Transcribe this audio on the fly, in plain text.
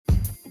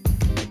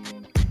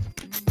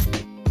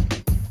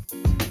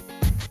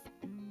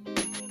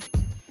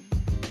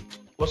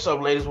What's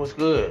up, ladies? What's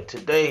good?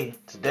 Today,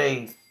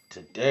 I'm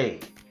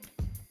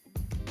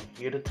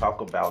here to talk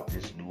about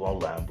this new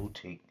online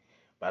boutique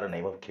by the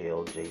name of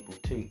KLJ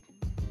Boutique.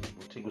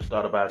 Boutique was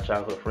started by a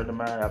childhood friend of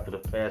mine after the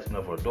passing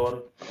of her daughter,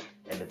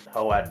 and the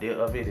whole idea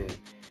of it is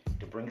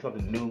to bring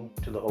something new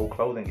to the whole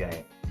clothing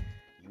game.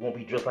 You won't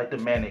be dressed like the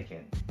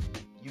mannequin.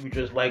 You be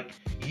dressed like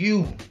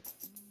you.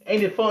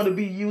 Ain't it fun to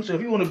be you? So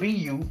if you want to be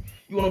you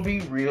want to be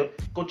real,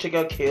 go check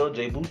out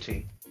KLJ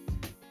Boutique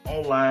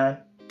online,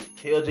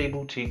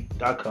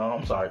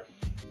 kljboutique.com. I'm sorry,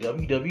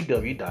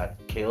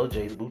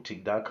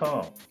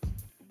 www.kljboutique.com.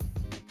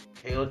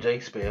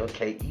 KLJ spelled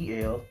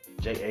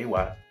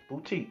KELJAY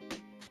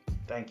Boutique.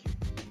 Thank you.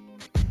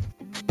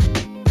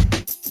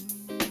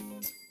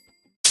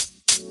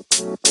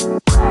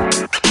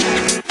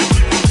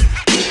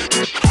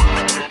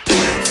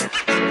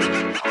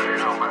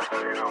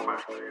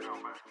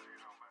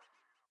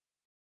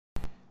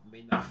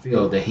 May not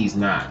feel that he's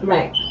not.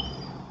 Right.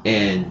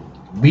 And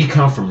we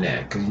come from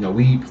that because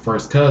we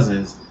first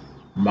cousins.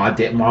 My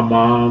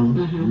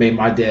mom made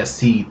my dad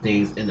see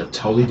things in a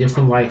totally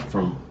different light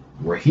from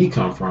where he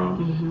come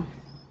from.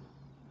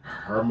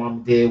 Her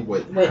mom did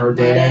with her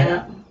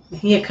dad.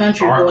 He a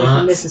country our boy from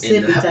aunts Mississippi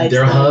and type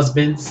their stuff.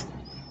 husbands.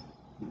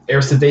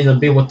 Ever since they done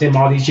been with them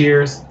all these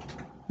years.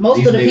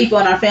 Most of the people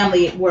in our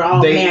family were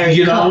all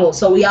married couples,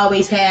 so we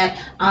always had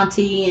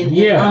auntie and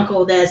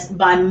uncle that's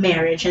by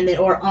marriage, and then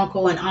or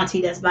uncle and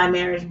auntie that's by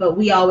marriage. But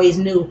we always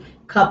knew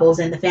couples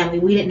in the family.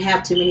 We didn't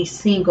have too many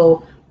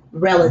single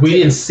relatives. We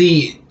didn't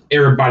see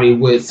everybody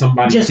with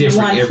somebody just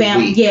different one every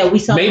family. week. Yeah, we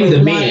saw maybe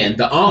the man,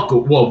 the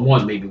uncle. Well,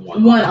 one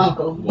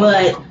uncle,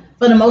 but.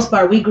 For the most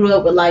part, we grew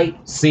up with like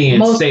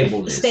most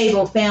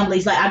stable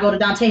families. Like I go to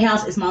Dante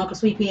house, it's my Uncle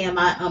Sweet Pea and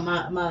my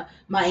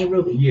Aunt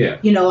Ruby. Yeah.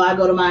 I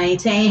go to my Aunt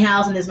Tane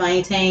house and it's my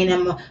Aunt Tane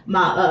and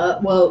my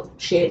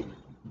first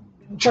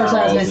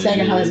husband,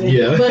 second husband.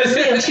 Yeah. But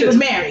still, she was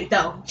married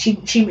though.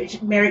 She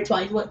married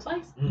twice. What,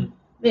 twice? Mm.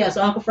 Yeah,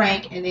 so Uncle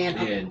Frank and then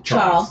and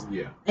Charles.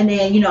 Yeah. And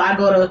then I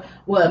go to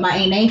my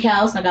Aunt Nank's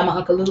house. I got my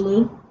Uncle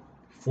Lulu.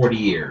 40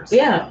 years.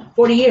 Yeah,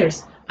 40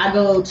 years. I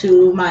go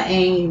to my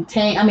Aunt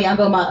Tang. I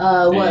go to my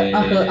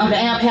Uncle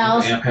Amp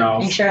house.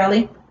 And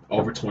Shirley.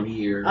 Over 20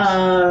 years.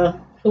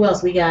 Who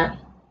else we got?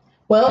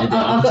 Well,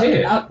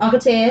 Uncle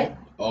Ted.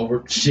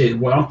 Over shit.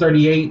 Well, I'm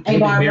 38. They've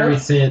been married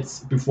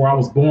since before I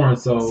was born,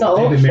 so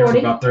they've been married 40, for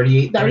about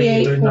 38, 40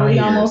 years.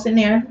 Almost in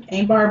there.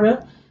 Aunt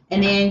Barbara,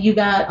 and then you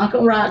got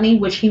Uncle Rodney,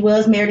 which he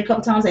was married a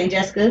couple times. Aunt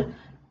Jessica.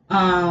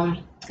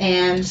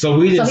 And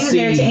so he was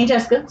married to Aunt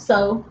Jessica.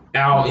 So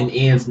out and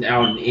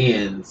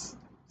ends.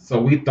 So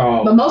we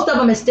thought, but most of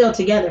them is still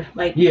together.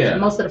 Like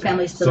most of the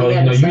family is still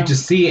together. So you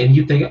just see it and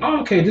you think,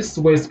 oh, okay, this is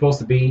the way it's supposed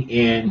to be.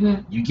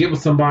 And you get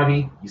with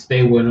somebody, you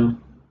stay with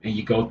them, and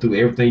you go through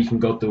everything you can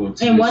go through.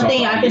 And one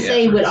thing I can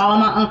say with all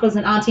my uncles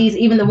and aunties,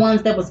 even the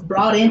ones that was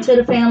brought into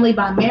the family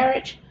by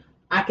marriage,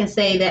 I can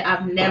say that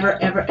I've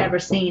never ever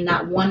seen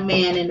not one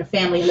man in the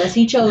family, unless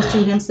he chose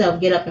to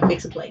himself, get up and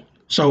fix a plate.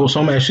 So I'm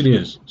gonna ask you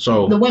this.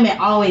 So the women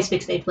always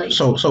fix their plates.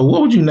 So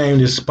what would you name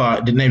this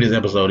spot? Name this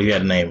episode if you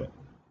had to name it.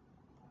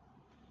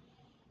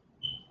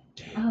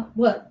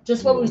 What?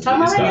 Just what we was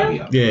talking about right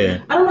now?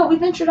 Yeah. I don't know. We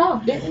ventured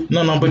off, didn't we?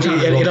 No, but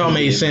it all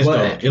made sense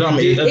though. It all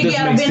made. It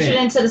got ventured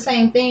into the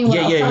same thing.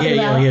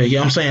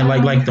 Yeah. I'm saying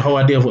like the whole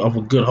idea of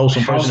a good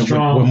wholesome person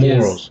with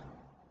morals.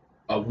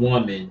 A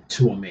woman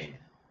to a man.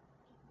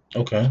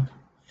 Okay.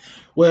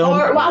 Well,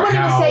 I wouldn't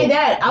even say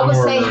that. I would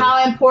say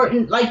how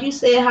important, like you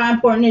said, how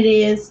important it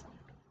is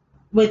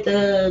with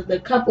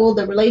the couple,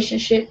 the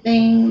relationship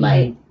thing,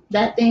 like.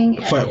 That thing,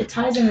 it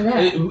ties into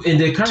that. And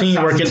it kind of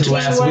teamwork into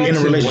last week in a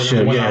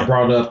relationship. When I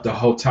brought up the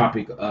whole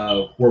topic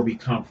of where we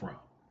come from,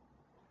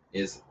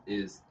 is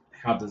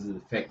how does it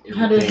affect everything?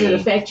 How does it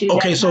affect you?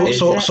 Okay, so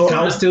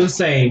kind of still the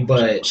same,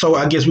 but so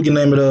I guess we can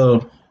name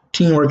it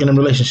teamwork in a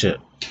relationship.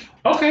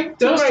 Okay,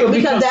 because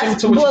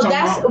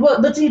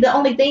but see, the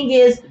only thing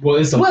is,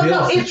 it's a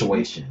appeal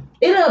situation.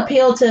 It'll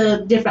appeal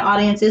to different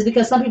audiences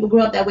because some people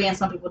grew up that way and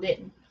some people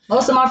didn't.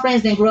 Most of my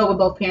friends didn't grow up with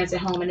both parents at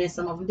home, and then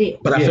some of them did.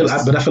 But I feel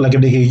like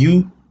if they hear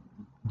you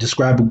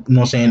describe, in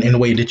the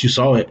way that you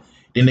saw it,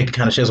 then they can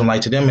kind of shed some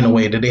light to them in a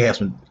way that they have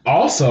some.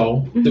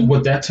 Also,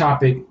 with that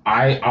topic,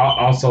 I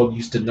also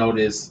used to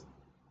notice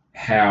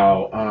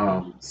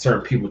how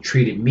certain people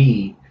treated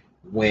me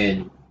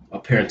when a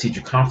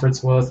parent-teacher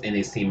conference was, and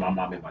they seen my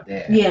mom and my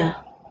dad.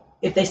 Yeah,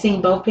 if they seen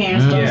both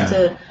parents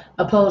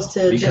opposed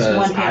to because just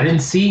one parent. I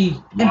didn't see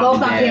and both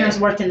my parents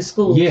worked in the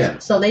schools. Yeah.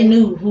 So they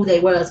knew who they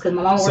was because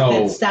my mom worked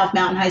at South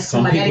Mountain High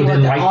School. My daddy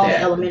worked at all the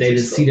elementary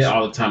schools. They didn't see that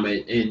all the time.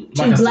 And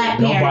like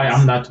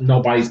I said,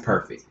 nobody's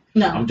perfect.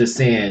 No. I'm just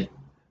saying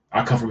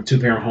I come from a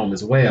 2-parent home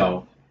as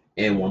well.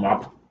 And when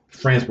my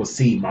friends would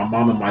see my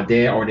mom and my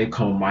dad, or they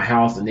come to my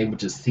house and they would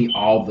just see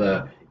all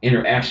the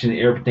interaction and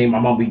everything. My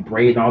mom would be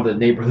braiding all the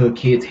neighborhood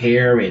kids'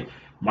 hair, and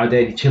my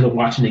daddy chilling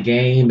watching the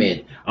game,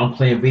 and I'm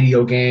playing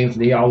video games,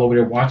 and they all over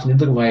there watching it,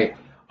 looking like,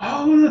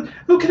 oh,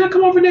 can I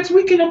come over next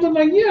weekend? I'm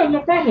like, yeah,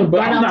 no problem.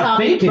 But I'm not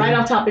thinking. Right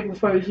off topic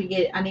before we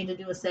forget, I need to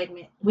do a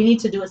segment. We need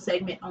to do a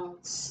segment on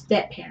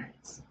step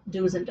parents.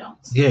 do's and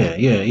don'ts.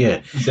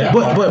 Yeah.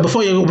 But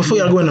before y'all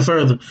go any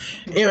further,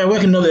 Aaron,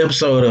 welcome to another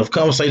episode of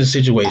Conversation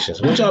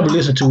Situations. What y'all been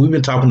listening to, we've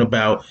been talking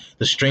about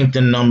the strength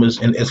in numbers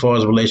and as far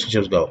as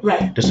relationships go.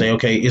 Right. To say,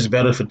 okay, it's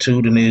better for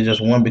two than it is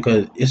just one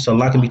because it's a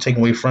lot can be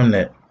taken away from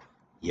that.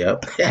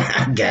 Yep,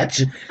 I got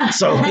you.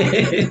 So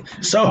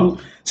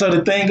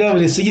the thing of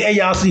it is, see, hey,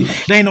 y'all see,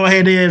 they ain't know I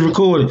had their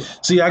recorded.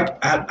 See,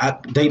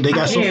 they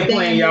got so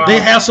they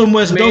have so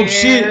much dope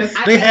shit.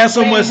 They have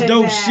so much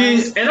dope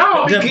shit. And I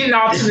don't be getting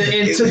off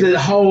into the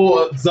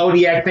whole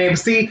Zodiac thing.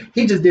 See,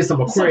 he just did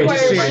some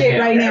Aquarius shit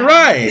right now.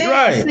 Right.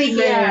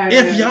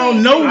 If y'all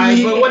know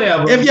me,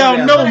 if y'all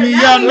know me,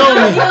 y'all know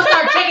me. You'll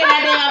start checking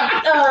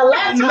that damn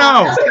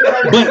laptop.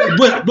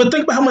 No, but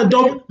think about how much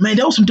dope, man.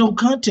 That was some dope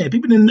content.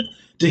 People didn't.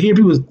 To hear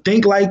people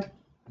think like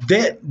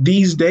that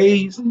these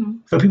days,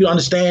 for people to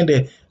understand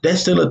that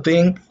that's still a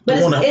thing. But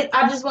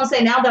I just want to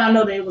say, now that I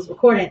know that it was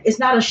recorded, it's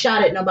not a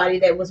shot at nobody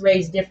that was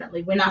raised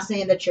differently. We're not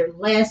saying that you're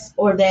less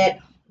or that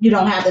you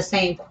don't have the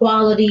same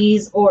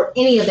qualities or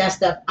any of that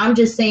stuff. I'm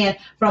just saying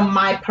from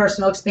my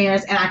personal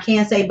experience, and I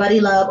can say Buddy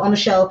Love on the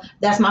show,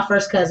 that's my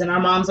first cousin. Our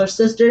moms are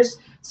sisters.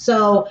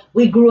 So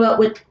we grew up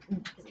with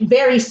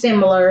very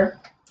similar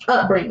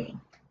upbringing.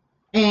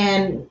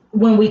 And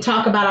when we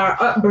talk about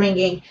our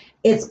upbringing,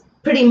 it's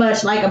pretty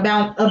much like a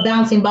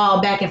bouncing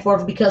ball back and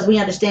forth because we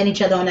understand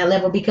each other on that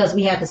level because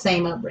we have the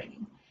same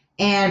upbringing.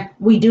 And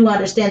we do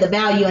understand the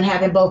value in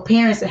having both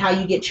parents and how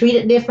you get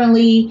treated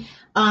differently,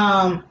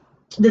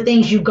 the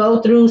things you go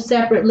through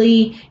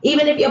separately,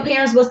 even if your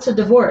parents was to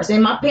divorce.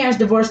 And my parents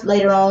divorced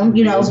later on,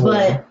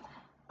 but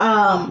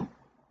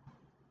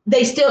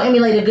they still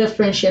emulate a good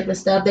friendship and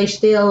stuff. They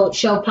still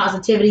show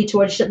positivity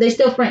towards each other. They're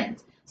still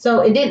friends.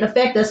 So it didn't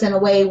affect us in a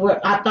way where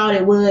I thought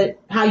it would,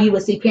 how you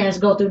would see parents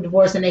go through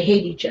divorce and they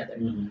hate each other.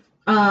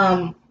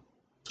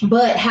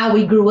 But how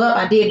we grew up,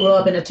 I did grow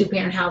up in a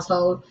 2-parent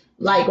household.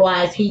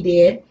 Likewise, he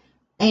did.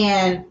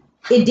 And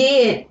it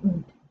did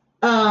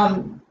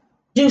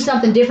do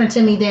something different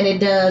to me than it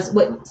does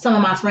with some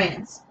of my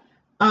friends.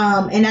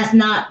 And that's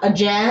not a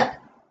jab.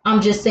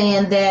 I'm just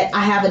saying that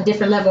I have a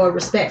different level of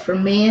respect for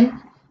men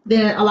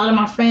than a lot of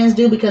my friends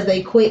do because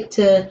they quick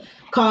to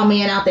call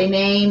men out their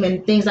name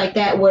and things like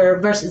that, where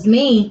versus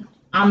me,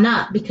 I'm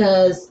not,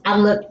 because I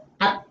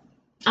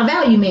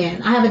value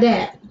men. I have a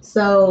dad.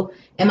 So,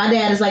 and my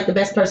dad is like the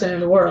best person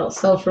in the world.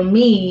 So for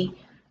me,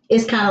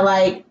 it's kind of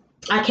like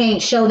I can't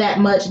show that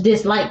much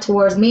dislike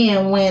towards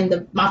men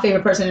when my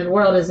favorite person in the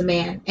world is a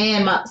man.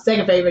 And my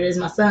second favorite is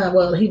my son.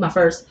 Well, he's my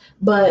first,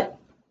 but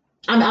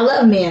I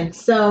love men.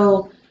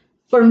 So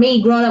for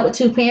me, growing up with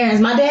 2 parents,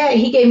 my dad,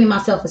 he gave me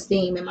my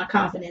self-esteem and my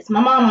confidence. My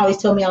mom always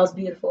told me I was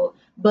beautiful.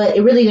 But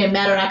it really didn't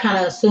matter. I kind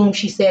of assumed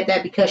she said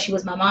that because she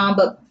was my mom.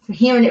 But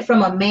hearing it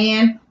from a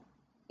man,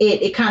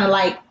 it kind of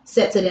like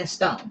sets it in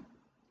stone.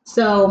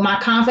 So my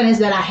confidence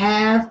that I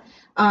have,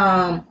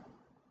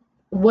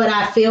 what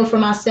I feel for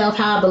myself,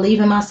 how I believe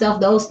in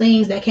myself, those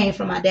things that came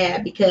from my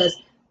dad because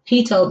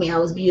he told me I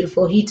was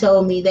beautiful. He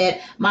told me that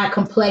my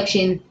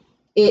complexion,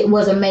 it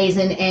was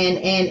amazing.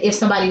 And if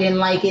somebody didn't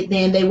like it,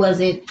 then they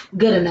wasn't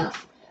good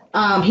enough.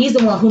 He's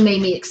the one who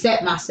made me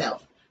accept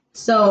myself.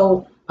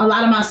 So a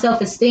lot of my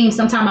self-esteem,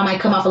 sometimes I might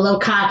come off a little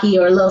cocky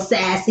or a little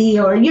sassy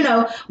or,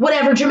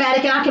 whatever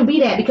dramatic. And I can be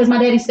that because my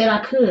daddy said I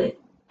could.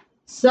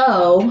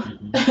 So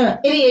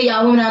any of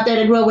y'all women out there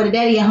that grew up with a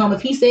daddy at home,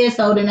 if he said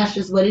so, then that's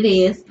just what it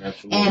is.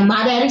 Absolutely. And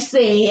my daddy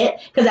said,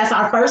 because that's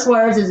our first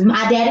words is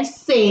my daddy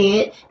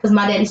said, because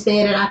my daddy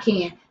said that I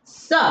can.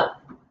 So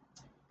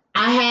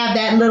I have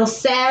that little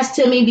sass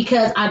to me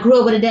because I grew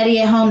up with a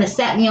daddy at home that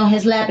sat me on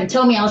his lap and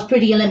told me I was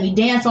pretty and let me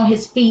dance on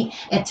his feet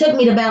and took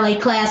me to ballet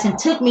class and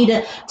took me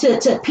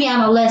to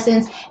piano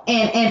lessons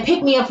and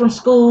picked me up from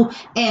school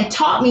and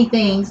taught me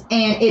things.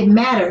 And it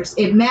matters.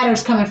 It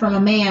matters coming from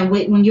a man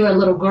when you're a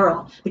little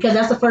girl because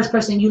that's the first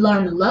person you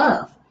learn to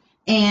love.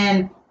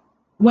 And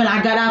when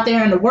I got out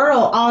there in the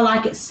world, all I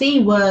could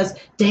see was,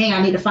 dang,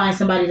 I need to find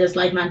somebody that's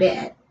like my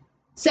dad.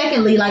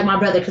 Secondly, like my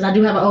brother, because I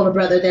do have an older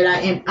brother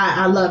that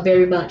I love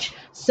very much.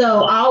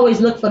 So I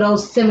always look for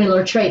those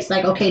similar traits.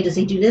 Like, okay, does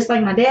he do this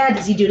like my dad?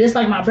 Does he do this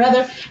like my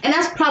brother? And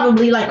that's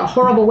probably like a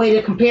horrible way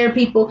to compare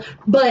people.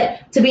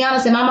 But to be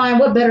honest, in my mind,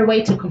 what better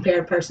way to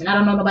compare a person? I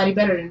don't know nobody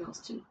better than those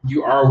two.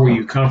 You are where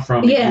you come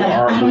from.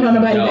 Yeah, I don't know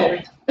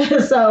nobody better.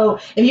 So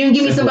if you can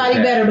give me somebody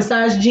better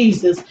besides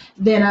Jesus,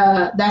 then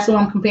that's what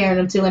I'm comparing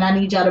them to. And I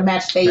need y'all to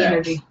match their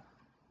energy.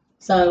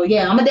 So,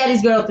 yeah, I'm a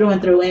daddy's girl through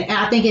and through, and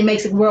I think it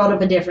makes a world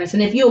of a difference.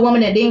 And if you're a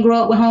woman that didn't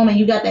grow up with home and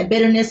you got that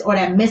bitterness or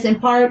that missing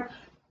part,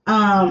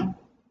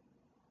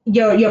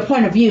 your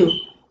point of view,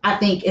 I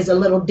think, is a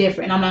little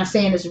different. I'm not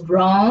saying it's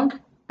wrong.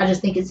 I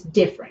just think it's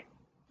different.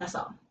 That's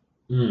all.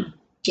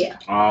 Yeah.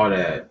 All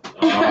that.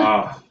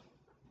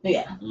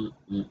 Yeah.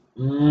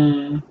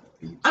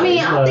 I mean,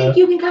 I think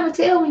you can kind of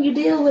tell when you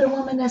deal with a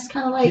woman that's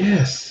kind of like,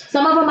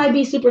 some of them might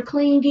be super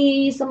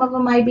clingy. Some of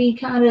them might be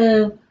kind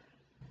of,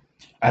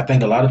 I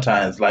think a lot of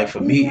times, like for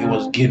me, it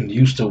was getting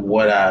used to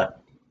what I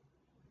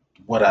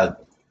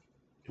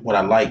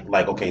like.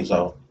 Like, okay,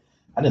 so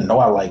I didn't know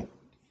I like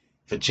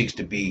for chicks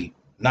to be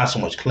not so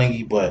much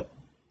clingy, but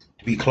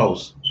be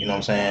close. You know what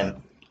I'm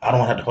saying? I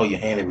don't have to hold your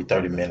hand every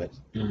 30 minutes.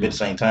 But at the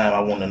same time, I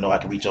want to know I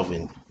can reach over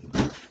and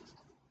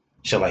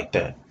shit like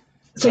that.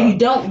 So you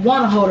don't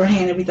want to hold her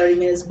hand every 30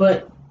 minutes,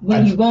 but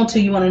when you want to,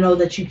 you want to know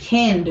that you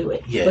can do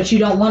it. Yeah. But you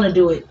don't want to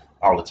do it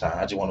all the time.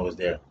 I just want to know it's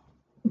there.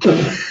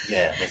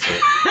 Yeah, that's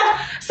it.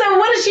 So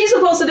what is she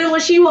supposed to do when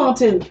she want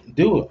to?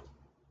 Do it.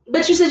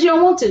 But you said you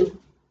don't want to.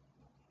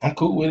 I'm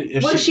cool with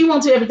it. What does she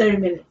want to every 30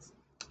 minutes?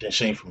 Then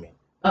she ain't for me.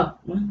 Oh.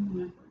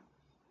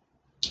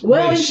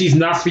 Well, wait, she's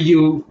not for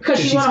you because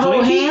she want to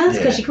hold hands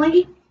because she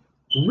clingy?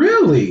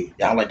 Really?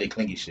 Yeah, I like that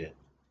clingy shit.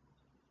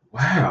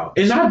 Wow.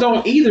 And I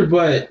don't either,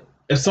 but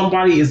if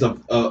somebody is a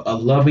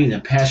loving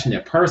and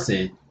passionate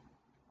person,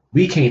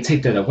 we can't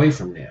take that away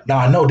from them. No,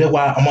 I know. That's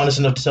why I'm honest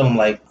enough to tell them,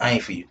 like, I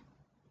ain't for you.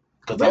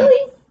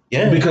 Really?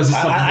 Yeah. Because it's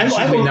something that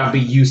she may not be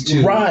used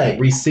to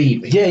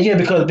receiving. Yeah,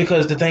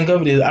 because the thing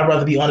of it is, I'd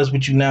rather be honest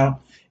with you now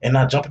and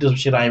not jump into some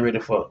shit I ain't ready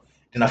for.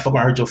 Then I fuck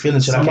around hurt your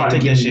feelings and I can't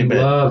take that shit back.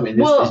 Love and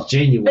it's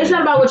genuine. It's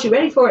not about what you're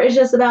ready for. It's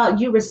just about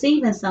you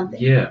receiving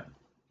something. Yeah.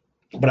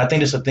 But I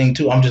think it's a thing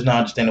too. I'm just not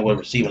understanding what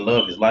receiving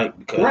love is like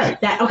because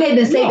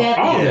Then say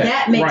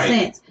that makes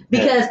sense.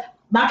 Because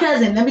my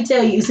cousin, let me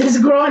tell you, since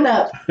growing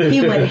up,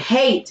 he would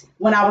hate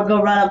when I would go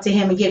run up to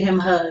him and give him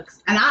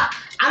hugs. And I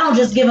don't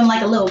just give him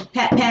like a little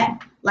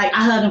pat. Like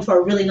I hug him for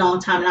a really long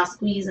time and I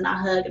squeeze and I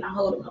hug and I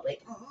hold him. I'm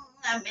like,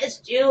 I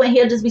missed you. And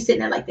he'll just be sitting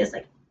there like this,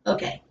 like,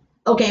 okay,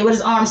 with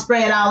his arms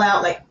spread all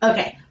out, like,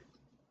 okay.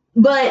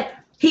 But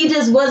he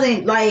just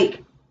wasn't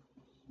like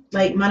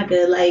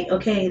Monica, like,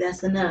 okay,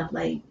 that's enough.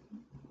 Like,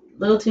 a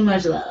little too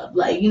much love.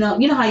 Like, you know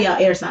how y'all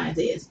air signs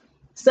is.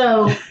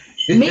 So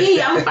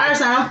me, I'm a fire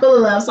sign, I'm full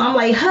of love. So I'm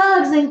like,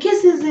 hugs and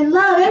kisses and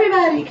love,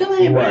 everybody. Come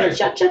on, everybody.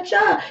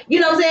 Cha. You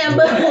know what I'm saying?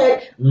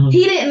 But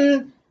he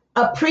didn't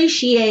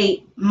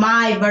appreciate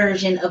my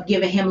version of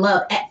giving him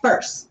love at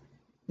first.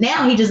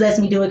 Now he just lets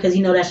me do it because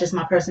that's just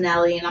my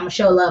personality and I'm going to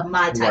show love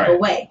my type of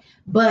way.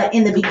 But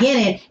in the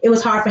beginning, it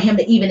was hard for him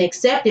to even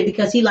accept it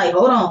because he like,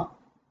 hold on.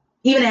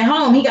 Even at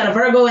home, he got a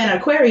Virgo and an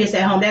Aquarius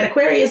at home. That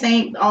Aquarius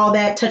ain't all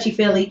that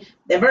touchy-feely.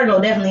 That Virgo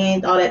definitely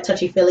ain't all that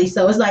touchy-feely.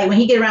 So it's like when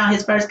he get around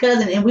his first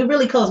cousin, and we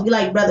really close, we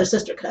like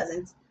brother-sister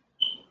cousins,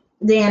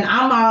 then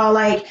I'm all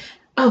like,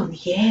 oh,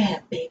 yeah,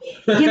 baby.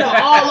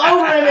 All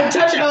over him and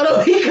touching on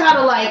him. He kind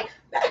of like,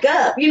 back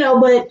up,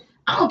 but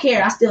I don't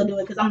care. I still do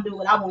it because I'm doing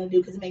what I want to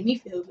do because it make me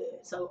feel good.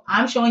 So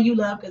I'm showing you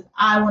love because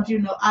I want you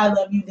to know I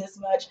love you this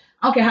much.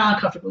 I don't care how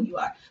uncomfortable you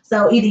are.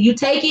 So either you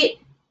take it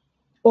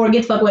or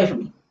get the fuck away from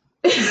me.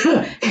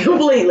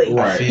 Completely.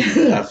 Right.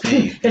 I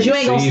feel you. Because you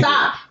ain't gonna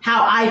stop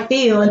how I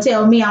feel and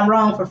tell me I'm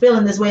wrong for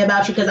feeling this way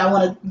about you because I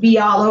want to be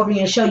all over you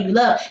and show you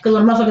love. Because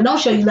when a motherfucker don't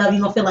show you love,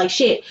 you're gonna feel like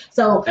shit.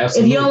 So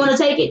if you don't want to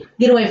take it,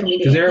 get away from me.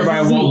 Because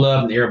everybody want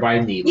love and everybody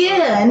needs love.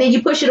 Yeah, and then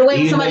you push it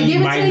away and somebody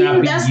give it to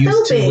you. That's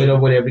stupid. Or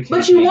whatever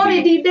but you want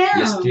it deep down.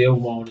 You still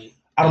want it.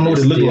 I don't know what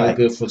it looks like.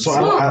 Good for the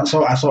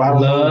soul. I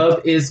don't love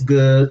know. Is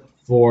good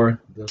for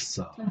the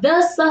soul.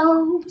 The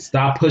soul.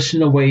 Stop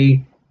pushing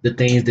away the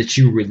things that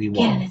you really want.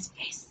 Get in his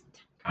face.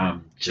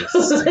 I'm just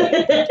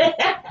saying.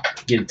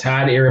 Getting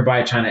tired of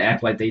everybody trying to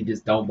act like they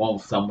just don't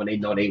want something when they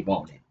know they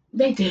want it.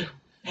 They do.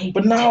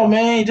 But no,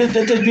 man, just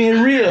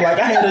being real. Like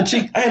I had a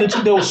chick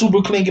that was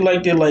super clingy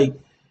like that. Like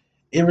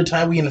every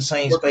time we in the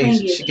same space,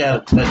 she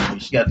gotta touch me.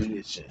 She gotta do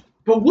this shit.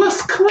 But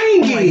what's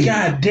clingy? Oh my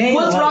God damn!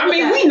 What's wrong with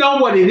that? We know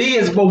what it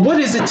is, but what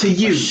is it to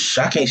you?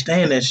 I can't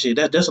stand that shit.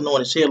 That's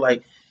annoying shit.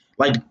 Like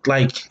I know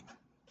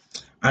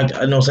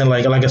what I'm saying.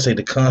 Like I say,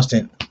 the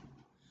constant.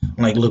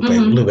 Like, look,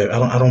 baby,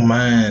 I don't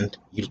mind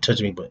you to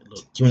touch me, but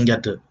look, you ain't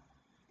got to.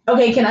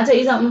 Okay, can I tell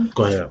you something?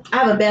 Go ahead. I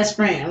have a best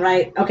friend,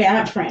 right? Okay, I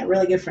have a friend,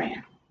 really good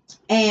friend.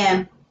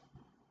 And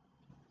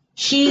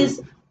she's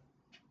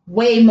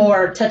way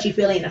more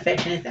touchy-feely and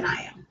affectionate than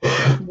I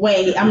am.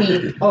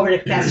 Over the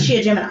capacity. She's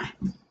a Gemini.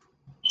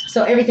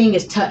 So everything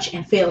is touch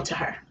and feel to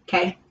her,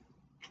 okay?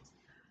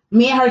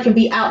 Me and her can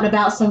be out and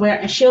about somewhere,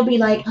 and she'll be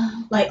like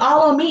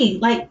all on me,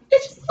 like,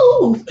 bitch,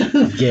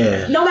 move.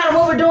 Yeah. No matter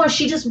what we're doing,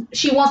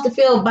 she wants to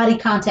feel body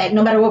contact.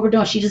 No matter what we're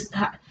doing, she just,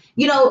 and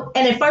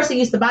at first it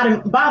used to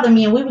bother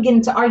me, and we would get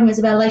into arguments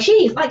about it, like,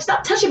 she's like,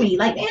 stop touching me,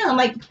 like, damn,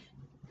 like,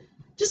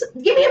 just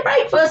give me a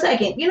break for a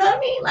second. You know what I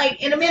mean? Like,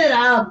 in a minute,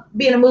 I'll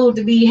be in a mood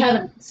to be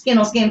having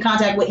skin-on-skin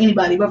contact with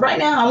anybody, but right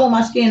now, I want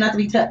my skin not to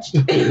be touched. She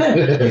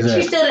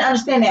still didn't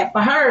understand that.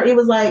 For her, it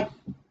was like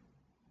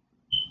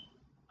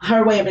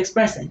her way of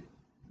expressing,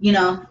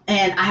 and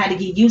I had to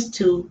get used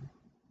to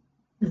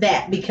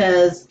that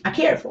because I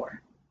cared for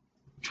her.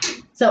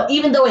 So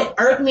even though it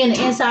irked me in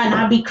the inside and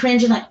I'd be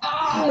cringing like,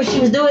 oh, when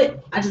she was doing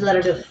it, I just let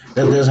her do it.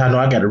 That's how I know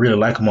I gotta really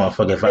like a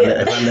motherfucker. If I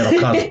let her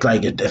come,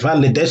 like if I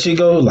let that shit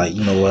go, like,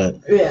 you know what?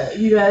 Yeah,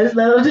 you guys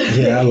let her do it.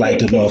 Yeah, I like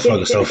this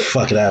motherfucker, so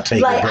fuck it, I'll take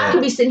it. Like I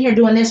could be sitting here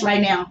doing this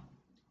right now,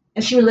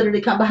 and she would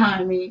literally come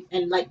behind me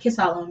and like kiss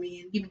all on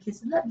me and give me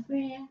kisses, love you,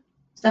 friend,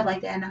 stuff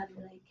like that, and I'd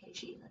be like, hey,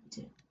 she love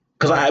you too.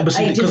 Cause I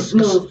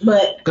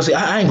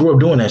ain't grew up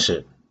doing that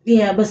shit.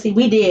 Yeah, but see,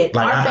 we did.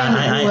 Like our family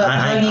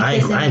I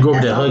ain't grew up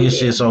with that hugging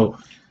shit. So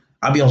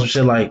I be on some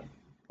shit like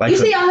Like you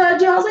see, I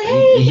hugged you. I was like,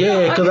 hey.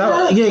 Yeah, because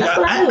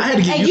I had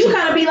to get and you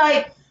kind of be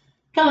like,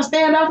 kind of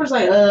stand up. It's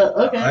like,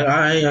 okay.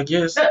 I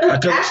guess. I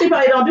actually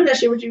probably don't do that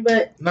shit with you,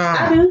 but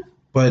I do.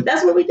 But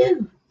that's what we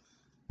do.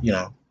 You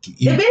know.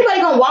 If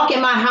anybody gonna walk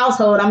in my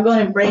household, I'm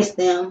gonna embrace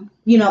them,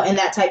 in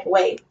that type of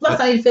way. Plus,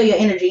 I need to feel your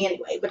energy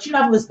anyway. But you're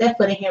not gonna step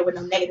foot in here with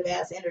no negative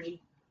ass energy.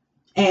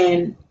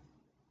 And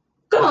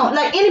come on,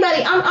 like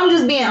anybody, I'm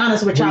just being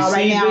honest with y'all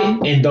right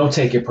now. And don't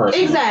take it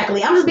personally.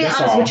 Exactly, I'm just being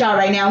honest with y'all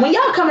right now. When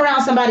y'all come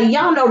around somebody,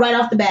 y'all know right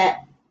off the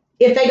bat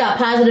if they got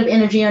positive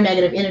energy or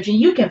negative energy.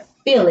 You can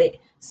feel it.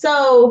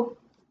 So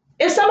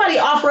if somebody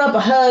offer up a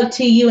hug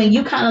to you and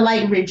you kind of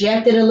like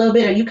reject it a little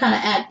bit, or you kind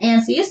of act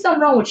antsy, it's something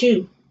wrong with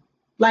you.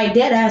 Like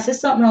dead ass, there's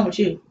something wrong with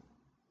you.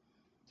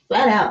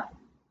 Flat out.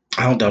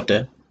 I don't doubt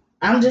that.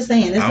 I'm just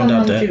saying, there's something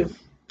wrong with you.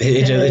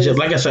 It just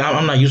like I said,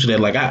 I'm not used to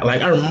that. Like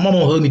my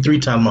mama hugged me 3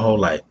 times my whole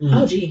life.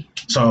 Oh gee.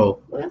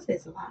 So well, that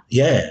says a lot.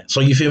 Yeah. So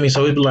you feel me?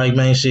 So it'd be like,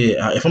 man, shit.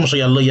 If I'm gonna show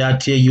you I love you, I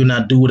tell you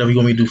not do whatever you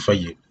want me to do for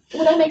you.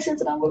 Well, that makes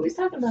sense about what we was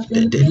talking about.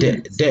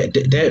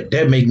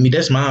 That make me.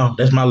 That's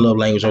my love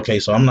language. Okay,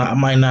 so I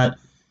might not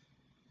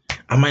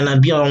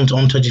be on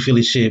touchy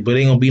feely shit, but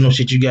ain't gonna be no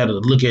shit you gotta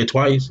look at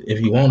twice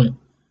if you want it.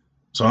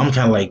 So I'm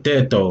kind of like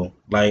that though.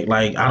 Like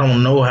I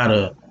don't know how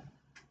to.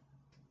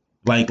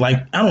 Like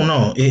I don't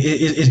know.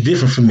 It's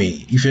different for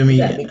me. You feel me?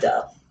 You gotta be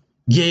tough.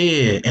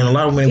 Yeah, and a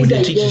lot of women with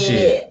their teaching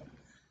shit.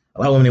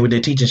 A lot of women with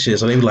their teaching shit,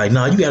 so they be like,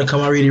 "Nah, you gotta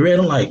come already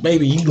ready." I'm like,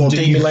 "Baby, you gonna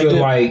take me like that?" Do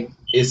you feel like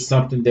it's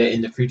something that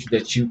in the future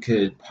that you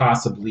could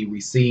possibly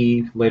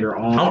receive later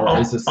on, or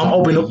is it something I'm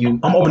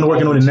open to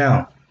working on it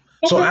now.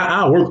 So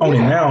I work on it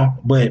now,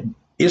 but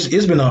it's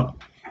been a.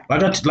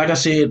 Like I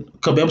said a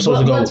couple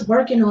episodes ago. What's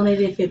working on it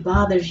if it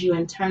bothers you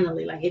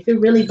internally? Like if it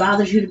really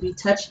bothers you to be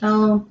touched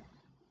on,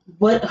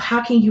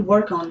 how can you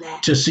work on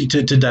that? To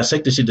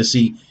dissect the shit to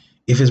see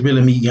if it's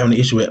really me having an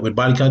issue with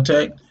body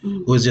contact,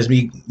 or it's just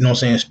me,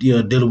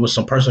 still dealing with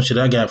some personal shit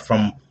I got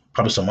from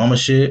probably some mama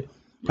shit,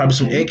 probably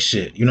some ex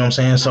shit. You know what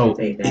I'm saying? So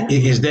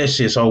it's that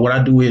shit. So what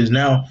I do is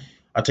now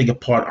I take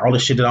apart all the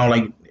shit that I don't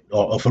like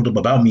or fucked up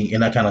about me,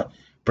 and I kind of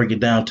break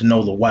it down to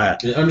know the why.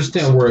 And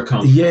understand where it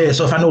comes from. Yeah,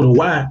 so if I know the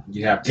why,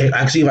 you have to. I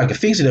can see if I can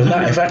fix it. If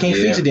not, if I can't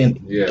fix it, then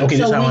okay,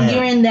 so when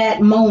you're in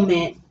that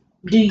moment,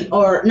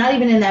 or not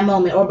even in that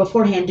moment or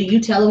beforehand, do you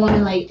tell a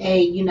woman like,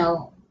 hey,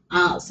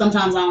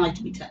 sometimes I don't like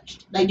to be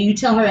touched? Like, do you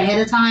tell her ahead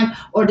of time,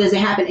 or does it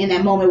happen in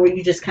that moment where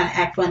you just kind of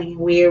act funny and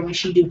weird when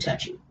she do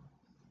touch you?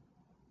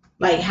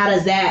 Like, how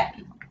does that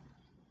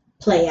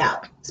play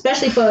out?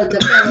 Especially for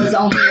the fellas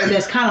on here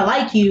that's kind of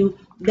like you,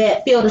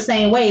 that feel the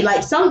same way.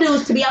 Like some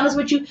dudes, to be honest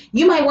with you,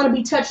 you might want to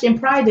be touched in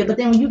private, but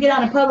then when you get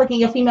out in public and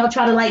your female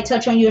try to like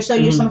touch on you or show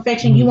you some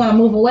affection, you want to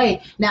move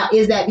away. Now,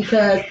 is that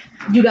because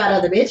you got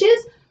other bitches,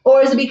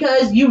 or is it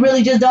because you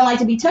really just don't like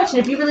to be touched? And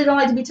if you really don't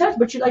like to be touched,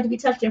 but you like to be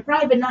touched in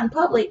private, not in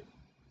public,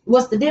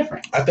 what's the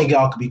difference? I think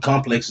y'all could be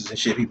complexes and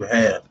shit people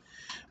have,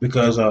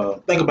 because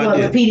think about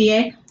this. The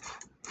PDA.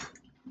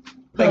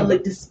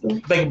 Public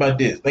display. Think about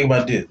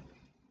this.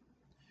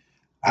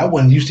 I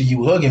wasn't used to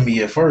you hugging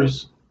me at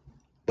first.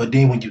 But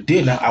then when you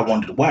did, I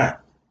wondered why.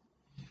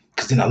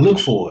 Because then I look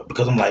for it.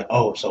 Because I'm like,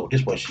 oh, so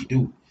this what she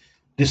do.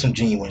 This some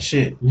genuine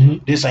shit.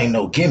 Mm-hmm. This ain't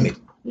no gimmick.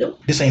 Nope.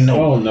 This ain't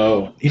no. Oh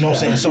no. You know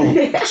what I'm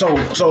saying?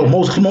 So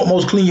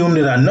most clean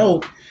women that I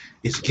know,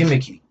 it's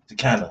gimmicky. To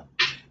kind of,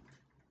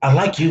 I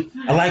like you.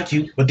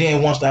 But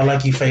then once I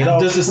like you fade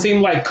off. Does it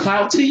seem like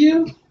clout to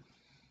you?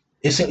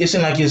 It seems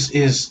like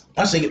it's.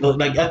 I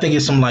think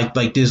it's some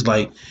like this,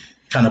 like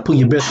kind of putting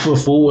your best foot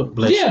forward.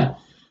 Yeah.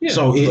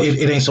 So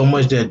it ain't so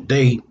much that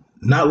they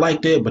not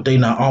like that, but they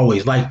not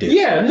always like that.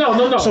 Yeah,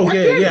 no. So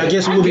I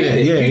guess it will be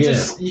that.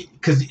 Yeah.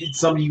 Because it's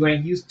something you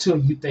ain't used to,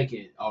 and you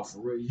thinking, oh, for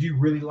real, you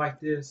really like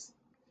this?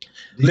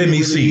 Let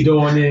me see.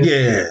 Doing this?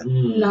 Yeah.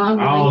 No,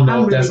 I don't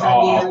know. That's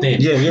all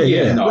authentic.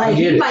 Yeah. No, like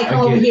he might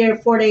come over here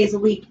 4 days a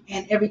week,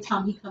 and every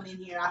time he come in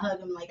here, I hug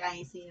him like I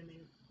ain't seen him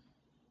in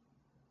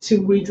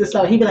 2 weeks or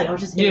so. He'd be like, I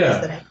was just here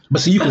yesterday.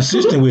 But see, you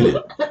consistent with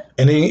it.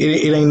 And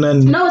it ain't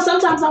nothing. No,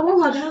 sometimes I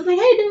won't hug him. I was like,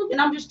 hey, dude. And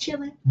I'm just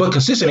chilling. But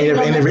consistent ain't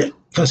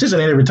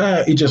every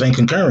time. It just ain't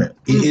concurrent.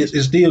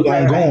 It's still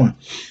ongoing. Right.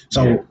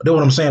 So that's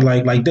what I'm saying.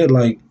 Like that.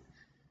 Like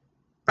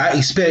I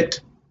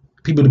expect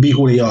people to be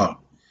who they are,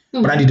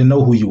 but I need to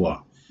know who you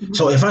are. Mm-hmm.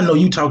 So if I know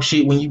you talk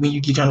shit when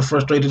you get kind of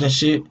frustrated and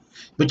shit,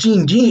 but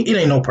you it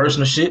ain't no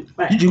personal shit.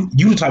 Right. You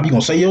the type, you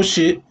gonna say your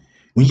shit.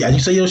 When you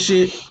say your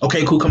shit,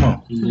 okay, cool, come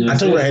on. I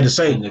told you what I had to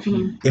say.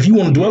 If you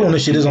want to dwell on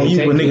this shit, it's on you.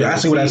 But nigga, I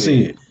say what I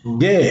said.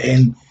 Yeah,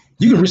 and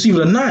you can receive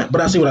it or not,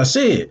 but I say what I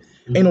said.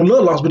 Ain't no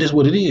love lost, but it's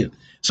what it is.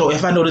 So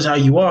if I know this how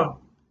you are,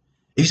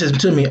 if he says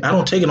to me, I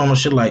don't take it on no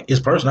shit like it's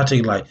personal. I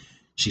take it like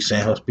she's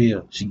saying her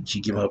spiel. She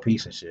giving her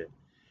piece and shit.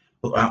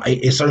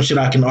 It's certain shit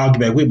I can argue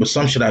back with, but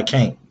some shit I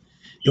can't.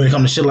 When it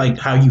comes to shit like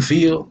how you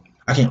feel,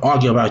 I can't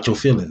argue about your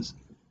feelings.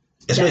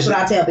 That's what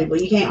I tell people.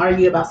 You can't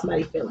argue about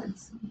somebody's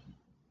feelings.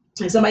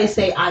 If somebody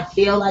say, I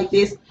feel like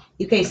this,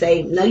 you can't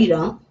say, no, you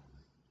don't.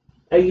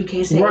 Or you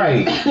can't say,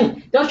 right.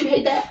 Don't you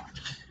hate that?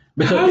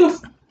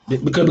 Because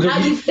Because how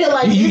you feel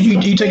like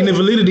you taking the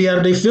validity out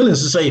of their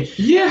feelings to say,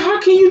 yeah, how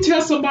can you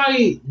tell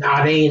somebody,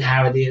 nah, they ain't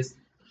how it is?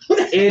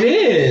 It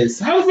is.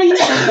 How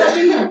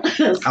the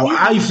fuck how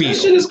I feel? That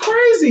shit is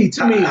crazy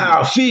to me.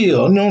 How I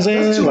feel, you know what I'm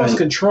saying? That's too much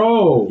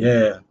control.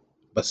 Yeah,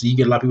 but see, you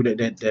get a lot of people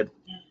that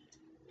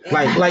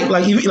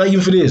like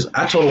even for this,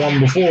 I told a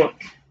woman before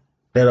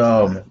that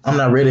I'm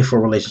not ready for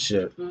a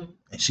relationship, and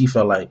she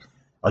felt like,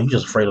 oh, you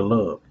just afraid of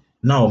love.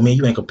 No, man,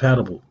 you ain't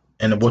compatible.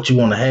 And what you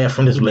want to have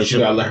from this relationship,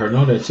 you gotta let her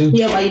know that too.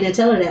 Yeah, why you didn't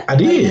tell her that? I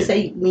did. Why you didn't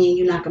say me and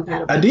you not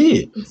compatible? I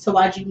did. So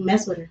why'd you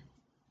mess with her?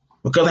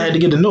 Because I had to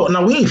get to know her.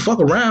 Now we ain't fuck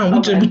around.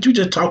 We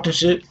just talking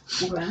shit.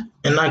 Okay.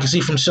 And I can see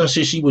from some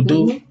shit she would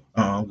do.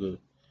 Oh, I'm good.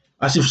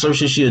 I see from some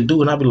shit she would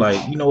do, and I'd be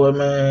like, you know what,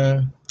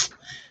 man?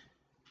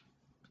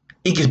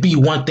 It could be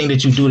one thing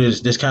that you do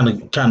that's kind of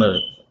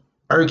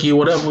irky or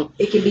whatever.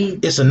 It could be.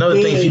 It's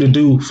another thing for you to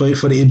do for it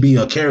to be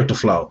a character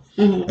flaw.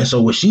 And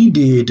so what she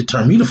did to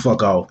turn me the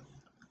fuck off,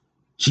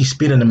 she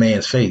spit in the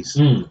man's face,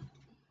 and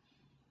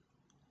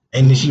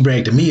then she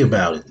bragged to me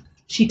about it.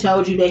 She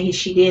told you that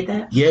she did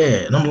that?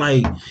 Yeah, and I'm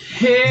like,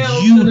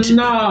 hell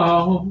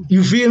no.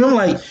 You feel me? I'm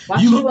like,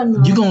 you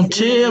gonna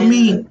tell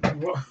me?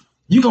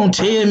 You gonna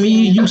tell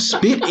me you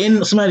spit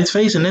in somebody's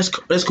face and that's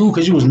cool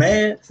because you was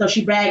mad? So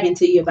she bragging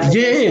to you about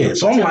it. Yeah.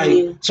 So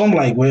I'm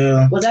like,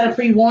 well. Was that a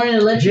pre-warning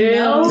to let you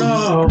know?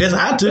 No. That's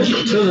how I took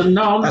it.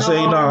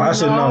 I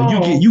said no.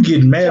 You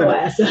get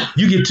mad.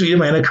 You get too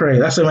man. That's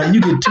crazy. I said, man,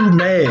 you get too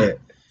mad.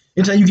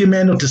 Anytime you get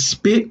mad enough to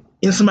spit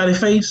in somebody's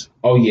face.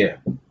 Oh yeah.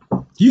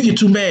 You get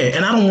too mad,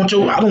 and I don't want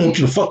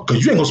you to fuck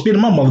because you ain't gonna spit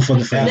in my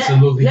motherfucking face.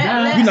 Absolutely. You're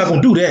not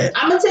gonna do that.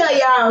 I'm gonna tell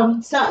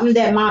y'all something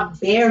that my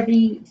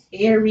very,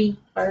 very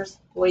first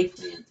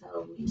boyfriend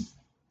told me,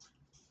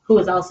 who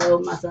is also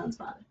my son's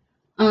father.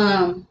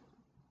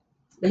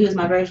 But he was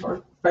my very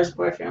first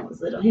boyfriend.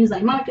 Was little. He was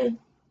like, Monica,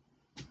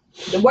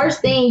 the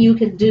worst thing you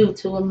could do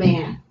to a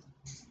man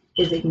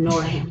is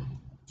ignore him.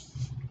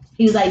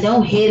 He was like,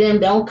 don't hit him,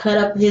 don't cut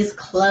up his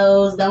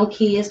clothes, don't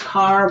key his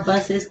car,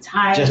 bust his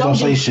tires. Just don't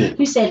say shit.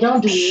 He said,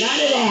 don't do none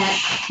of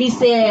that. He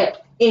said,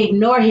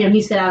 ignore him.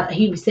 He said,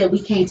 we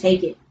can't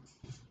take it.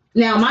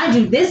 Now, mind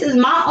you, this is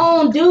my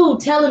own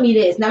dude telling me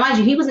this. Now, mind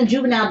you, he was in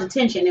juvenile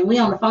detention, and we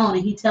on the phone,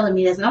 and he telling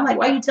me this. And I'm like,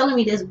 why are you telling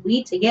me this?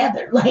 We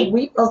together. Like,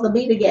 we supposed to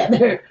be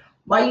together.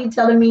 Why are you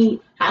telling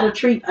me how to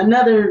treat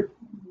another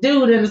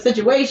dude in a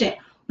situation?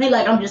 He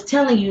like, I'm just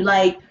telling you,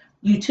 like,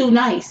 you too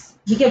nice.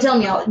 He kept telling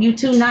me, you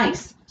too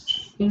nice.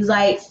 He was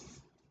like,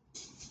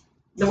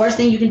 the worst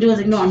thing you can do is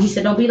ignore him. He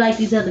said, don't be like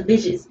these other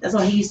bitches. That's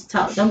what he used to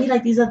talk. Don't be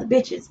like these other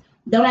bitches.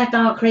 Don't act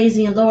all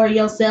crazy and lower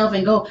yourself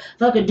and go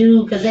fuck a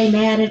dude because they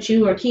mad at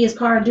you or key his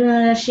car and do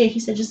none of that shit.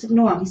 He said, just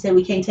ignore him. He said,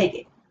 we can't take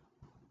it.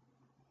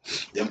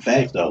 Them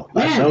facts, though.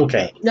 That's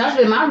okay. That's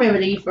been my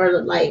remedy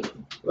for, like,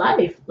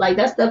 life. Like,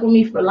 that stuck with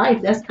me for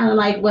life. That's kind of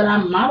like what I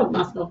modeled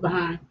myself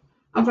behind.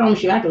 I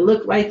promise you, I could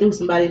look right through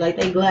somebody like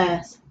they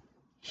glass.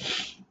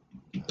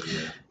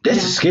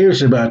 That's the scary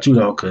shit about you,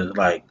 though, because,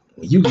 like,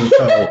 when you get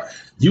cold,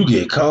 you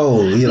get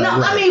cold. No,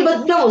 I mean,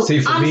 but no, see,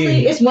 honestly,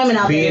 me, it's women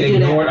out there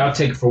being ignored, I'll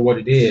take it for what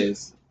it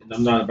is. And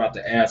I'm not about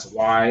to ask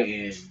why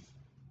and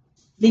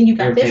then you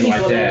got this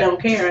people that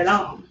don't care at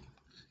all.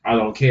 I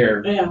don't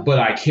care, but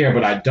I care,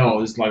 but I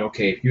don't. It's like,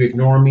 okay, if you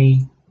ignore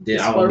me,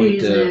 then I don't need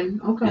to.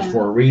 Okay. It's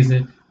for a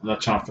reason. I'm not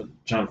trying to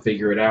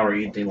figure it out or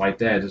anything like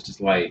that. It's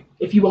just like,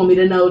 if you want me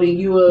to know, then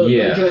you will.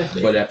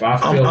 But if I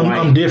feel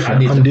I'm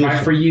different. I need to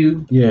fight for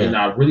you, and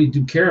I really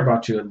do care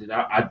about you, and then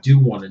I do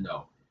want to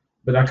know.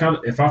 But I kind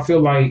of, if I feel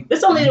like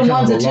it's only the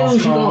ones and twos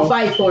you gonna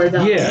fight for,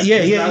 though. Yeah.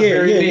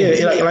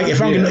 Like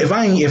if I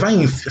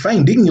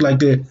ain't digging you like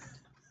that,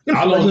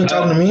 you ain't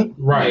talking to me,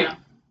 right? Yeah.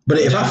 But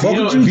if I fuck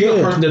with you, if you're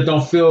a person that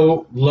don't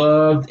feel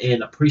loved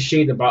and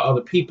appreciated by other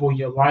people in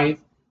your life,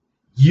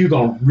 you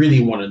gonna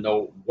really want to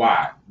know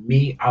why.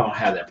 Me, I don't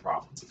have that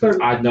problem because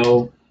I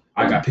know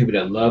I got people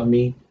that love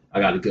me. I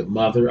got a good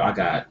mother. I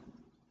got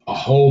a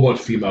whole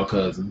bunch of female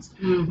cousins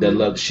that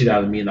love the shit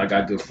out of me, and I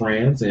got good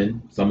friends, and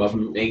some of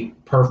them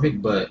ain't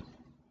perfect, but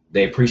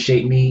they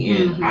appreciate me,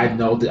 and I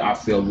know that I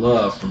feel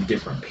love from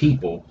different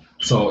people.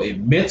 So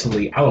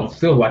mentally, I don't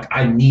feel like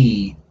I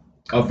need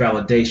a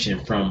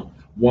validation from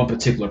one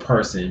particular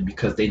person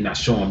because they're not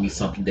showing me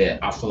something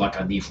that I feel like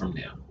I need from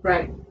them.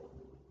 Right.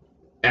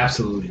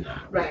 Absolutely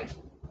not. Right.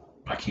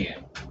 I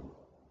can't.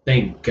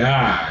 Thank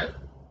God.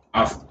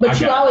 But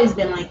you've always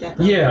been like that,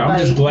 though. Yeah, I'm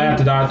just glad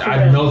that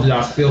I know that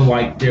I feel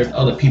like there's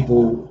other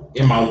people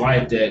in my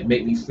life that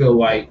make me feel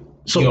like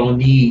you don't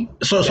need.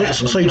 So do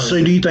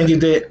you think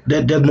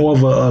that's more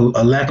of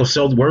a lack of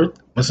self-worth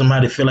when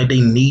somebody feel like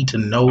they need to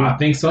know? I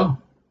think so,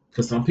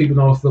 because some people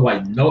don't feel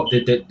like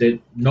that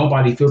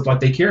nobody feels like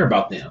they care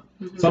about them.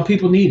 Some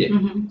people need it.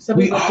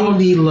 We all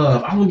need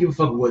love. I don't give a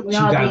fuck what you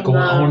got going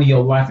on in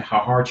your life and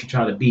how hard you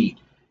try to be.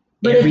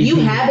 But if you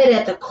have it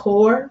at the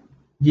core.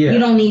 Yeah. You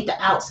don't need the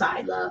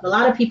outside love. A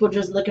lot of people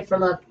just looking for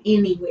love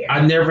anywhere.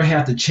 I never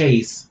have to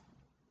chase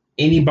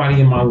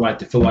anybody in my life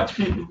to feel like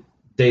to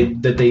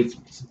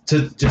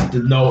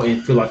know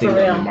and feel like they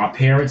love me. My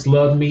parents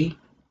loved me,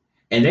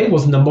 and they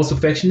wasn't the most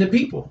affectionate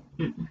people,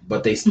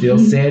 but they still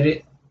said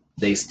it.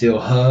 They still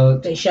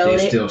hugged. They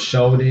still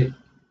showed it.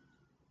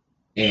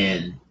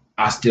 And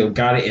I still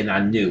got it, and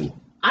I knew.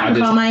 I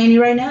can call my auntie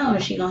right now,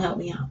 and she gonna help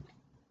me out.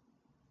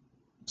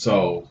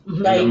 So,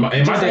 like, my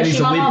daddy's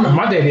a Libra.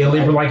 My daddy a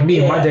Libra like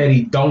me. Yeah. My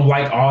daddy don't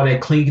like all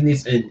that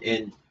clinginess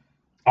and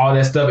all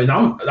that stuff. And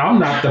I'm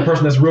not the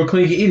person that's real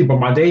clingy either, but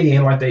my daddy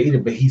ain't like that either.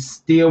 But he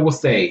still will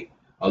say,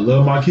 I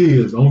love my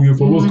kids. I don't give a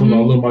fuck what's going on.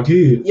 I love my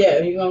kids.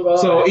 Yeah, he gonna go.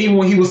 So even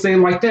when he was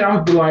saying like that, I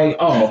would be like,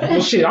 oh,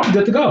 well, shit, I'm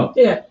good to go.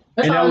 Yeah.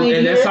 That's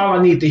all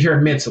I need to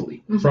hear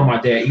mentally from my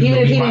dad. Even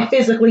if he didn't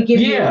physically give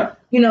you,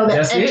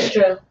 the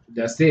extra.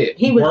 That's it.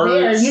 He was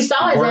there. You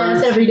saw his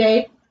ass every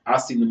day. I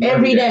seen him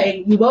every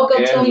day. You woke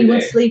up to him, you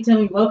went to sleep to him,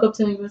 you woke up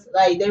to him.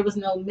 Like, there was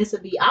no miss a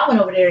beat. I went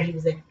over there and he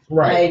was there.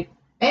 Right. Like,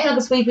 hey,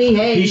 Uncle Sweet Pea,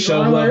 hey. He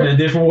showed love in a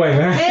different way,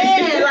 man.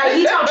 Yeah, like,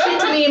 he talked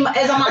shit to me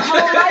as on my whole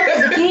life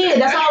as a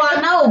kid. That's all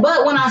I know.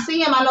 But when I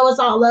see him, I know it's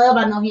all love.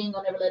 I know he ain't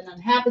gonna never let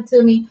nothing happen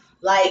to me.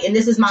 Like, and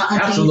this is my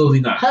auntie's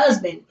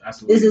husband.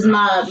 Absolutely this is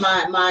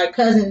my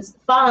cousin's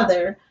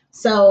father.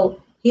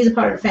 So he's a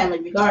part of the family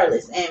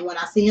regardless. And when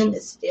I see him,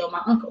 it's still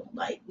my uncle.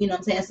 Like, you know what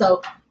I'm saying?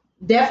 So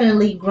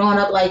definitely growing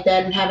up like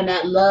that and having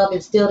that love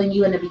instilled in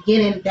you in the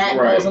beginning, that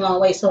goes a long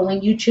way. So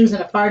when you choosing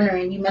a partner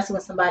and you messing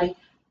with somebody,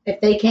 if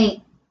they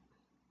can't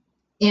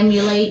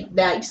emulate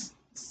that,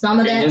 some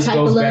of that type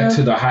of love, this goes back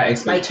to the high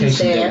expectations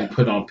that we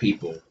put on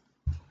people.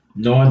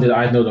 Knowing that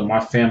I know that my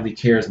family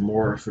cares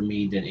more for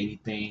me than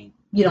anything.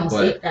 You don't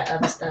see that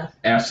other stuff.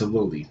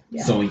 Absolutely.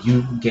 Yeah. So when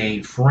you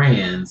gain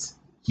friends,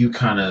 you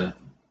kind of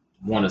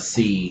want to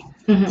see.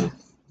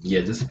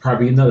 Yeah, this is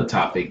probably another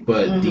topic,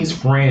 but these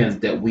friends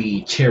that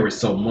we cherish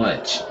so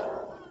much,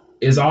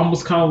 is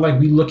almost kind of like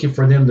we looking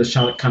for them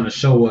to kind of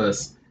show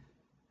us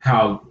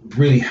how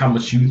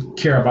much you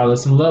care about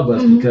us and love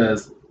us,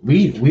 because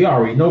we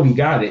already know we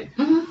got it,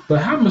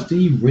 but how much do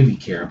you really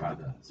care about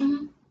us?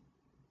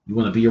 You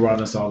want to be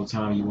around us all the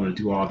time, you want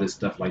to do all this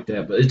stuff like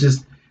that, but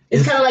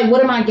it's kind of like,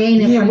 what am I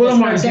gaining from this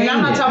person?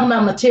 I'm not talking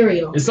about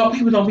material. And some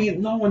people don't be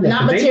knowing that.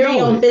 Not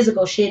material and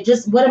physical shit.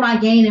 Just what am I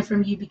gaining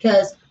from you?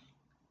 Because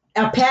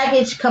a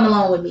package come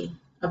along with me.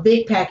 A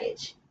big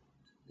package.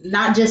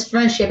 Not just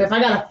friendship. If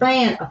I got a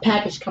friend, a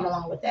package come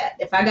along with that.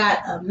 If I got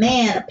a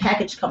man, a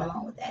package come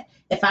along with that.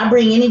 If I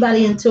bring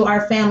anybody into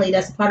our family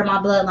that's part of my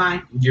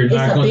bloodline, you're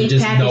not going to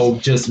just know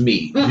just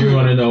me. You're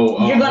going to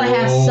know. You're going to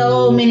have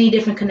so many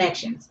different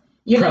connections.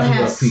 You're going to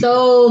have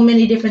so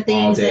many different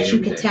things that you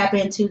can tap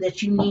into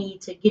that you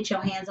need to get your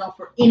hands on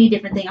for any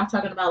different thing. I'm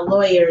talking about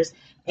lawyers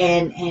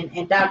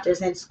and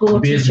doctors and school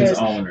teachers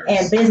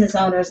and business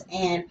owners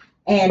and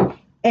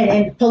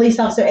police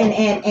officer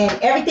and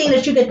everything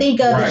that you could think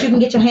of that you can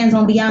get your hands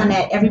on beyond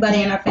that.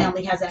 Everybody in our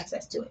family has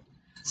access to it.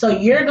 So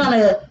you're going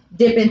to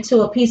dip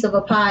into a piece of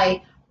a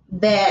pie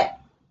that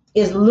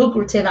is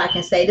lucrative, I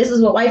can say. This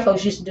is what white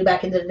folks used to do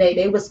back in the day.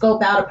 They would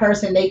scope out a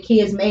person, they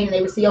kids made, and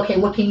they would see, okay,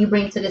 what can you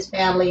bring to this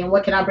family and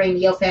what can I bring to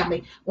your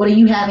family? What do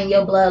you have in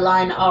your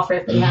bloodline to offer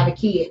if they have a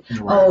kid?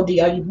 Oh,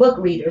 are you book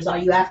readers? Are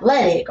you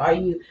athletic? Are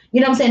you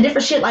know what I'm saying?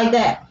 Different shit like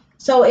that.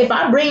 So if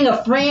I bring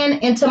a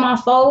friend into my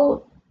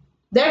fold,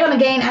 they're going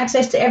to gain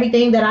access to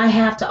everything that I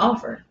have to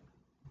offer.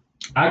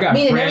 I got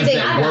friends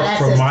that work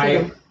for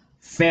my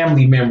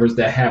family members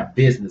that have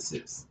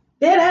businesses.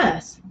 Dead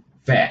ass.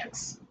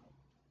 Facts.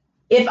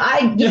 If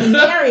I get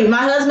married,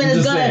 my husband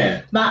is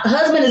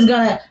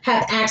gonna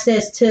have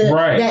access to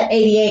that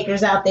 80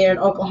 acres out there in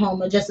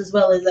Oklahoma just as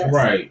well as us.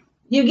 Right.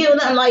 You get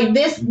nothing like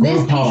this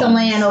piece of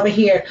land over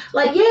here.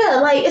 Like,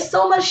 yeah, like it's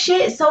so much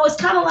shit. So it's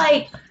kind of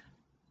like,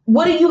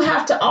 what do you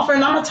have to offer?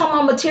 And I'm not talking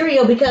about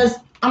material because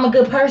I'm a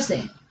good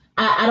person.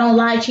 I don't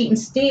lie, cheat, and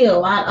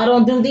steal. I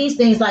don't do these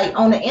things like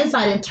on the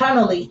inside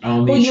internally.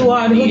 Who you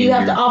are, who do you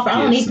have to offer?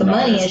 I don't need the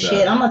money and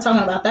shit. I'm not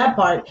talking about that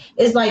part.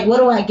 It's like, what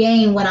do I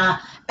gain when I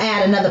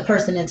add another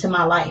person into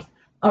my life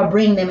or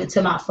bring them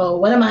into my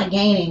fold? What am I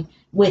gaining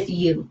with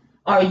you?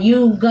 Are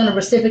you going to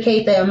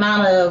reciprocate the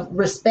amount of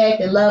respect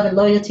and love and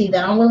loyalty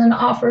that I'm willing to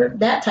offer?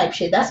 That type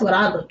shit. That's what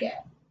I look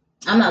at.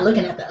 I'm not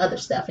looking at the other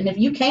stuff. And if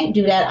you can't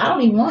do that, I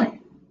don't even want it,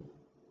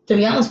 to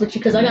be honest with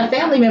you, because I got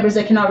family members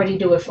that can already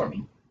do it for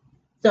me.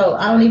 So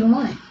I don't even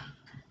want it.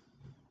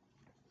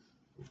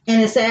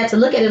 And it's sad to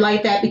look at it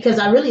like that because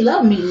I really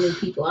love meeting new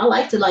people. I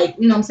like to, like,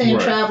 you know what I'm saying,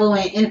 travel.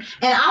 And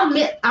I'm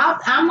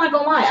not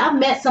going to lie. I've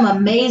met some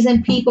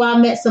amazing people.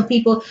 I've met some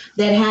people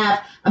that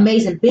have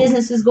amazing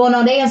businesses going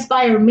on. They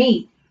inspire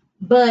me.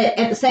 But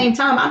at the same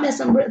time, I met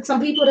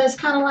some people that's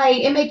kind of like,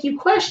 it make you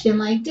question,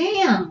 like,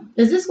 damn,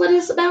 is this what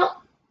it's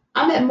about?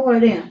 I met more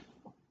of them.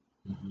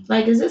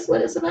 Like, is this what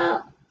it's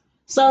about?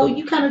 So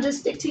you kind of just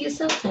stick to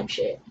yourself type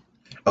shit.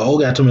 An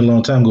old guy told me a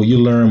long time ago, you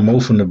learn more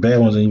from the bad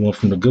ones than you want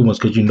from the good ones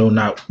because you know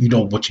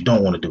what you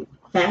don't want to do.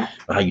 Or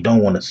how you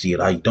don't want to see it,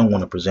 how you don't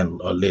want to present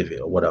or live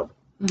it or whatever.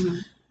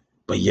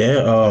 But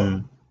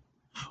yeah,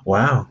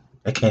 wow.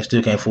 That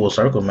still came full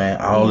circle, man.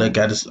 All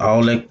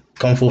that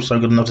come full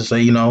circle enough to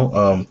say,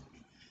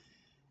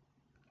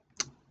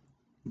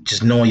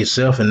 just knowing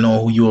yourself and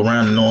knowing who you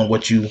around and knowing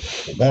what you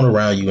want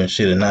around you and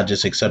shit and not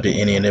just accepting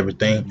any and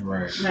everything.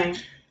 Right.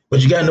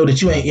 But you gotta know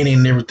that you ain't any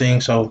and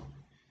everything, so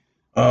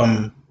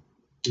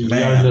You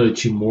gotta know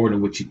that you're more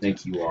than what you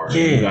think you are.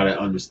 Yeah. You gotta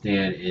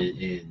understand,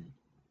 and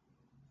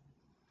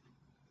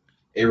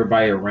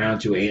everybody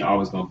around you ain't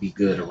always gonna be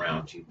good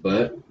around you.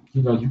 But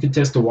you know, you can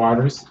test the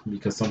waters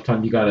because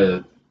sometimes you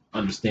gotta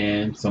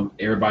understand.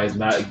 Everybody's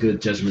not a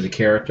good judgment of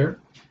character,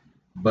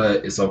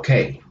 but it's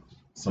okay.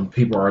 Some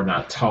people are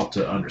not taught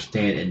to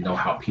understand and know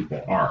how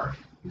people are.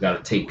 You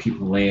gotta take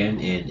people in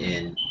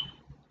and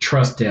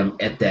trust them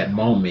at that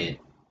moment,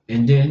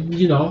 and then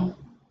you know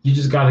you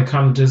just gotta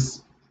kind of just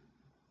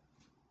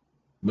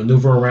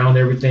maneuver around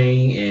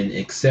everything and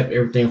accept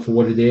everything for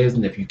what it is.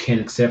 And if you can't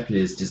accept it,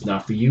 it's just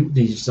not for you,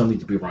 then you just don't need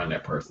to be around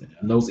that person.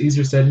 I know it's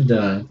easier said than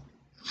done,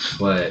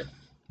 but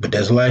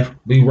that's life.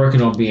 Be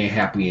working on being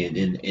happy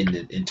in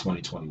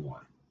 2021.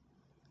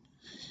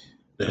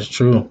 That's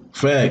true.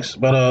 Facts.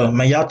 But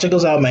man, y'all check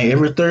us out, man.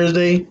 Every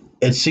Thursday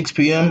at 6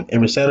 p.m.,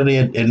 every Saturday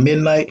at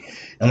midnight.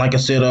 And like I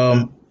said,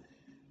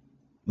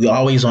 we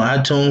always on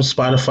iTunes,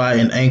 Spotify,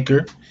 and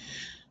Anchor.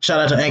 Shout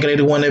out to Anchor, they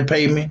the one that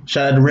paid me.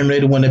 Shout out to Remy, they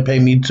the one that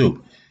paid me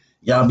too.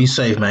 Y'all be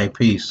safe, man.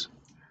 Peace.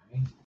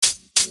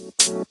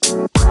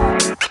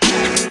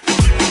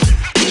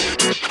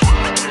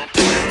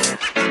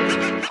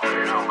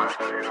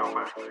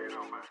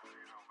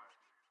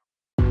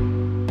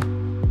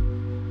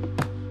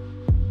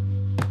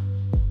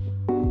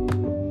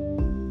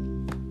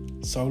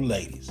 So,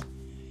 ladies,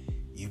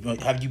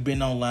 have you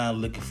been online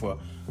looking for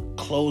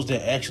clothes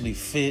that actually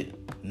fit,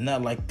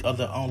 not like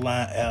other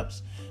online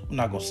apps? I'm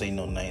not gonna say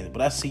no names,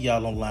 but I see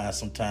y'all online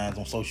sometimes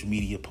on social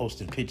media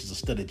posting pictures of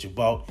stuff that you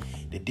bought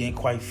that didn't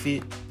quite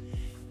fit.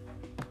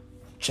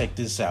 Check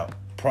this out.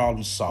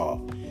 Problem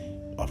solved.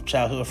 A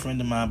childhood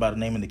friend of mine by the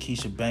name of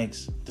Nikisha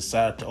Banks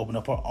decided to open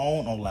up her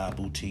own online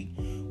boutique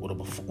with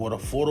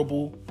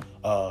affordable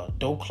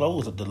dope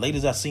clothes. The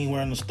ladies I seen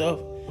wearing the stuff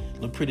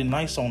look pretty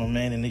nice on them,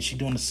 man. And she's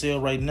doing a sale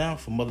right now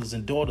for mothers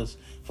and daughters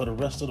for the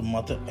rest of the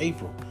month of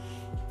April.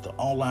 The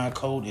online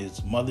code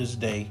is Mother's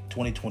Day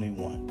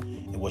 2021.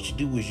 And what you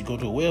do is you go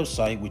to a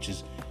website, which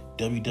is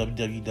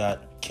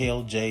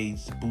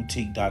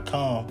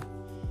www.kaljsboutique.com.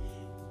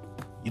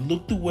 You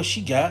look through what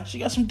she got. She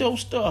got some dope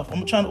stuff.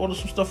 I'm trying to order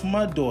some stuff for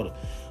my daughter.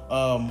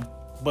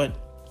 But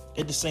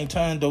at the same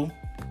time, though,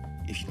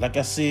 like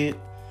I said,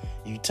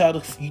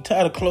 if you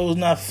tired of clothes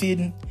not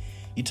fitting,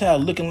 you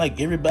tired of looking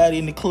like everybody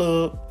in the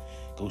club,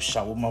 go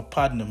shop with my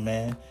partner,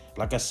 man.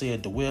 Like I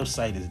said, the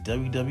website is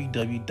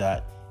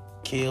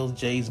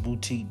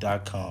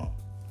www.kaljsboutique.com.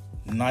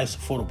 Nice,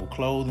 affordable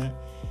clothing.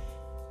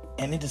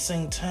 And at the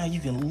same time,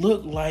 you can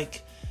look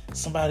like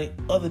somebody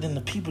other than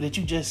the people that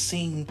you just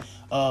seen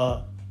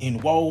in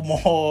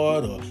Walmart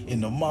or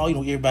in the mall. You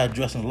know, everybody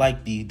dressing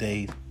like these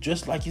days.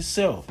 Dress like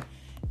yourself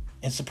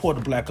and support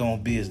a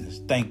black-owned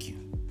business. Thank you.